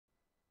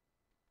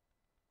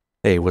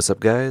Hey, what's up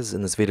guys?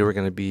 In this video we're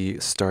going to be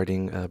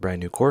starting a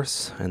brand new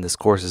course, and this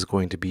course is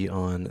going to be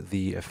on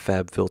the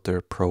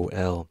Fabfilter Pro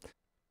L.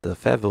 The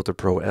Fabfilter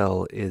Pro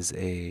L is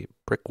a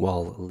brick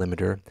wall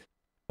limiter,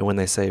 and when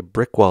they say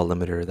brick wall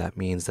limiter, that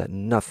means that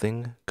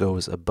nothing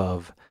goes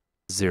above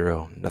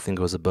 0, nothing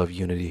goes above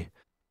unity.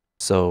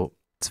 So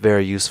it's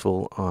very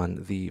useful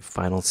on the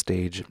final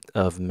stage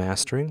of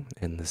mastering.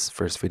 In this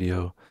first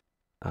video,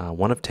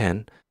 1 of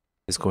 10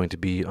 is going to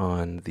be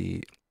on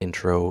the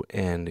intro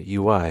and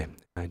UI.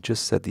 I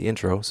just said the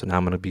intro, so now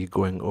I'm going to be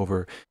going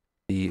over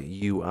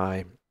the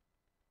UI.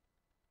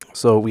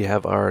 So we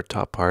have our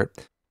top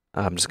part.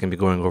 I'm just going to be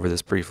going over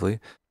this briefly.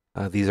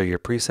 These are your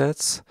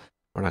presets.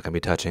 We're not going to be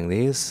touching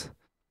these.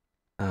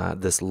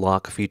 This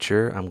lock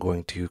feature I'm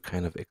going to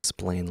kind of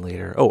explain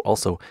later. Oh,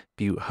 also,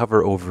 if you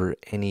hover over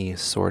any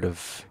sort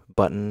of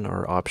button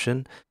or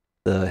option,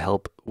 the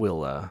help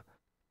will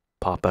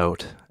pop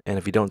out. And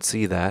if you don't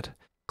see that,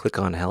 click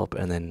on help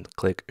and then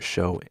click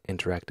show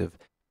interactive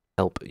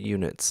help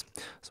units.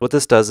 So what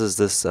this does is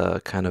this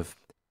kind of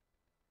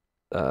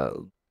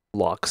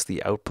locks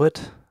the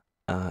output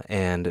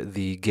and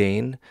the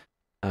gain,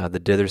 the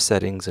dither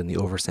settings, and the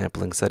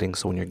oversampling settings.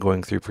 So when you're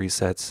going through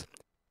presets,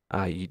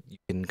 you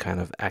can kind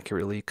of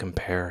accurately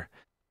compare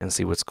and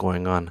see what's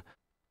going on.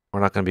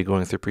 We're not going to be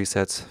going through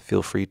presets.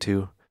 Feel free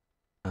to,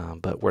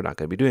 but we're not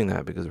going to be doing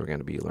that because we're going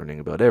to be learning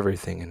about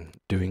everything and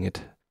doing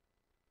it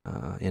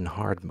in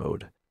hard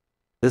mode.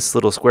 This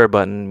little square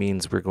button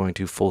means we're going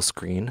to full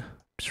screen.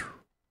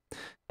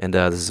 And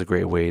this is a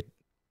great way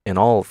in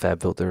all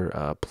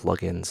Fabfilter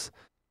plugins,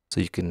 so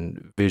you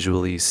can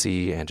visually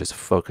see and just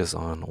focus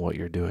on what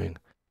you're doing.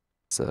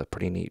 It's a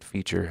pretty neat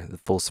feature. The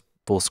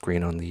full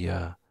screen on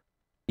the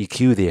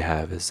EQ they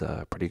have is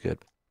pretty good.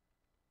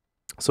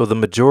 So the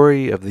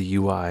majority of the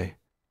UI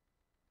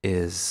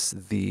is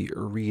the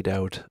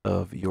readout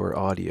of your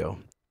audio.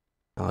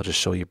 I'll just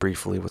show you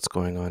briefly what's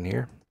going on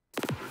here.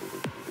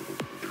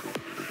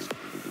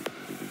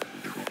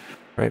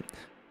 Right.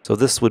 So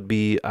this would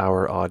be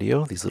our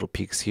audio, these little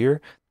peaks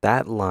here.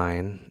 That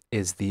line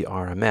is the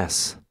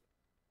RMS.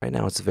 Right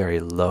now it's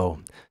very low.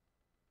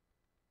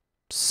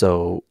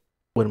 So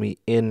when we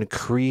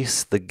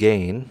increase the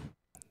gain,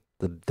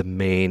 the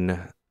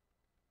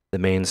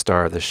main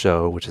star of the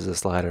show, which is a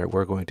slider,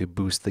 we're going to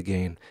boost the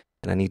gain.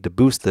 And I need to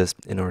boost this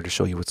in order to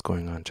show you what's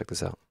going on. Check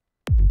this out.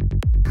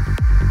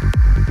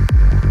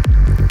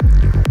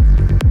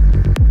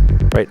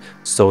 Right,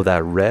 so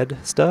that red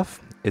stuff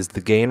is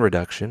the gain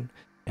reduction,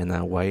 and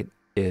that white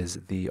is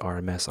the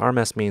RMS.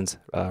 RMS means,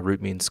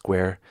 root means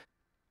square,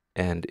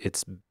 and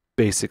it's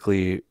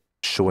basically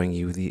showing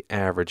you the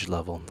average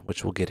level,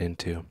 which we'll get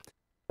into.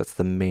 That's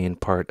the main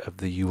part of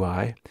the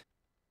UI.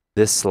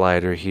 This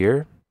slider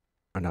here,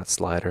 or not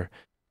slider,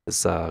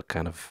 this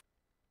kind of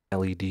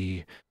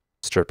LED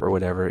strip or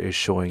whatever is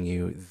showing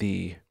you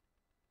the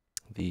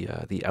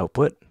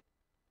output.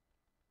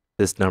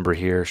 This number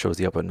here shows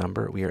the output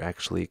number. We are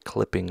actually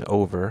clipping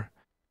over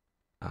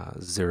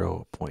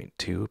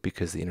 0.2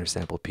 because the inner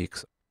sample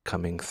peaks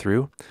coming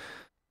through,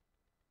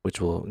 which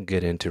we'll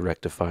get into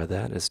rectify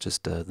that. It's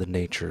just the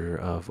nature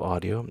of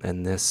audio.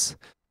 And this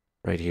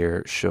right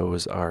here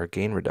shows our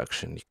gain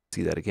reduction. You can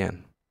see that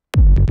again.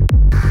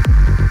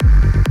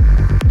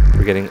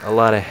 We're getting a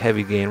lot of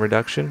heavy gain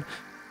reduction,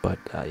 but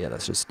yeah,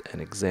 that's just an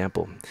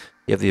example.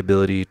 You have the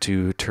ability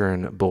to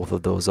turn both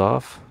of those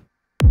off.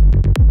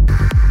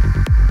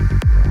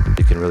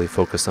 You can really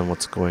focus on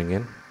what's going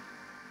in.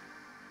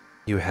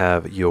 You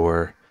have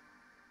your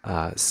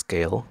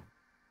scale.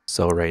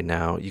 So right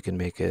now you can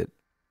make it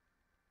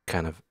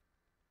kind of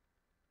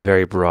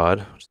very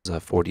broad, which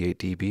is 48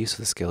 dB. So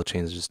the scale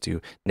changes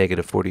to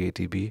negative 48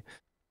 dB.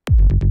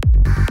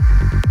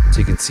 So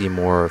you can see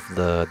more of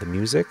the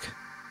music.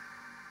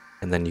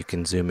 And then you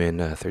can zoom in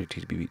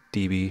 32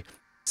 dB,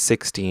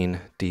 16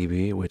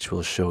 dB, which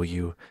will show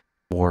you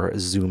more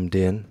zoomed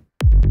in.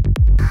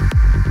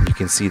 You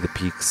can see the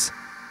peaks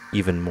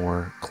even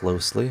more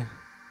closely,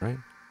 right?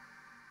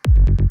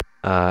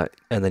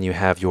 And then you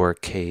have your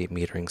K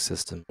metering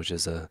system, which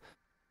is an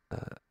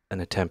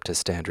attempt to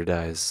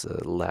standardize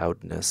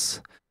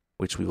loudness,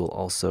 which we will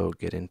also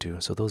get into.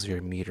 So those are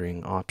your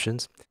metering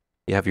options.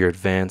 You have your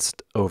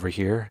advanced over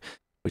here,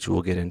 which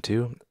we'll get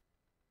into.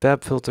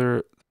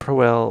 Fabfilter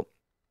Pro L,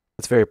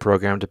 it's very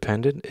program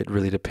dependent. It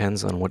really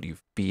depends on what you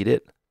feed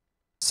it.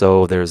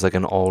 So there's like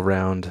an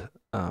all-round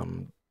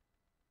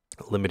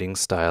limiting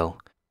style.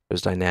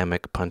 There's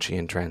dynamic, punchy,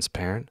 and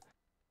transparent.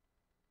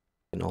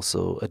 You can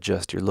also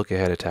adjust your look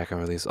ahead, attack,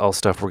 and release. All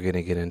stuff we're going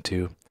to get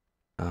into,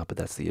 but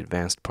that's the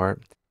advanced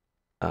part.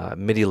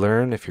 MIDI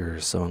learn, if you're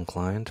so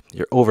inclined.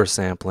 You're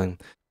oversampling.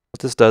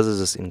 What this does is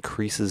this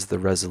increases the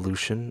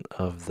resolution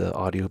of the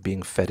audio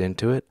being fed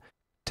into it.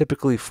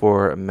 Typically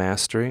for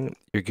mastering,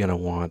 you're going to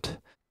want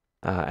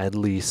at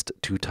least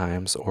 2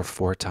 times or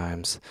 4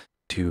 times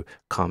to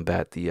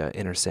combat the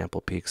inner sample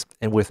peaks.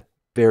 And with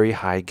very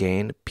high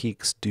gain,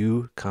 peaks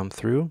do come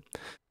through.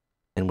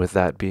 And with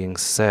that being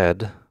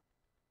said,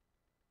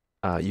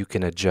 you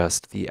can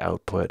adjust the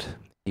output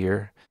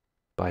here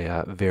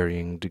by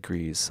varying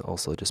degrees,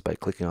 also just by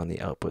clicking on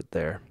the output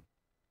there.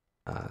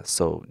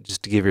 So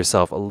just to give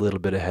yourself a little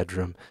bit of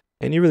headroom,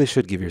 and you really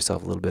should give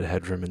yourself a little bit of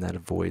headroom, and that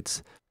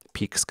avoids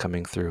peaks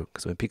coming through.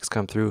 Because when peaks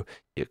come through,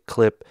 you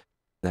clip,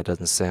 and that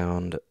doesn't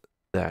sound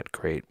that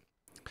great.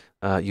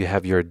 You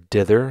have your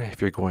dither if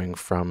you're going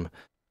from,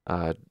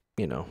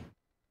 you know,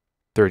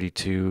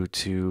 32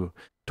 to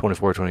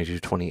 24, 22,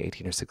 20,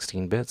 18, or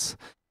 16 bits.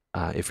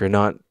 If you're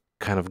not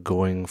kind of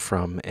going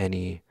from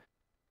any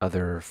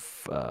other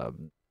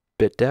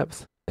bit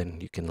depth,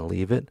 then you can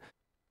leave it.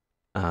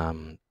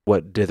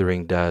 What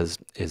dithering does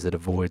is it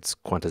avoids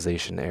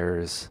quantization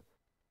errors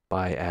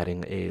by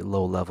adding a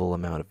low level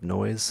amount of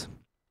noise.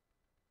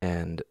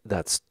 And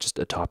that's just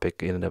a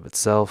topic in and of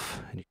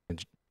itself. And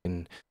you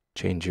can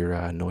change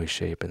your noise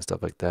shape and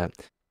stuff like that.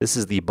 This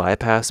is the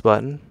bypass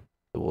button.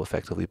 It will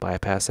effectively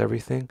bypass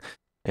everything.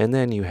 And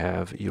then you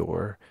have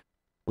your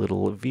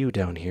little view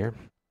down here,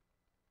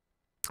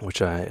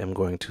 which I am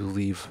going to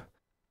leave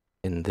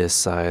in this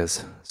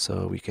size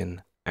so we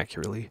can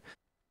accurately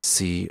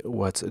see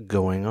what's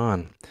going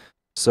on.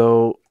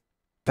 So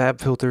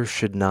Fabfilter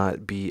should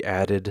not be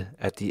added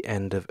at the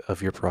end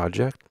of your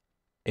project.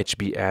 It should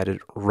be added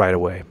right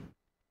away.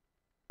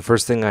 The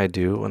first thing I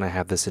do when I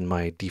have this in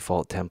my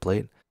default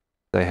template,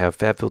 I have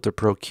Fabfilter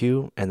Pro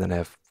Q and then I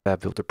have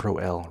Fabfilter Pro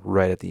L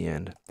right at the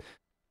end.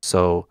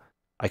 So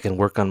I can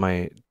work on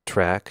my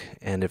track,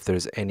 and if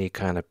there's any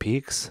kind of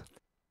peaks,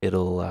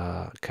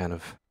 it'll kind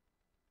of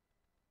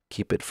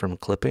keep it from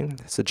clipping.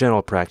 It's a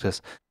general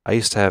practice. I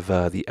used to have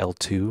the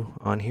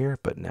L2 on here,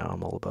 but now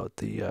I'm all about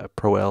the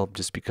Pro L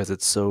just because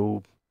it's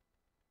so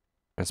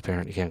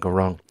transparent. You can't go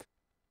wrong.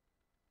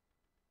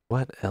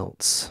 What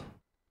else?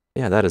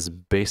 Yeah, that is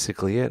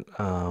basically it.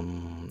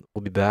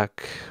 We'll be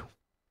back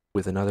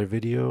with another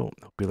video.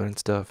 Hope you learned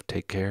stuff.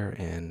 Take care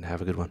and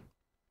have a good one.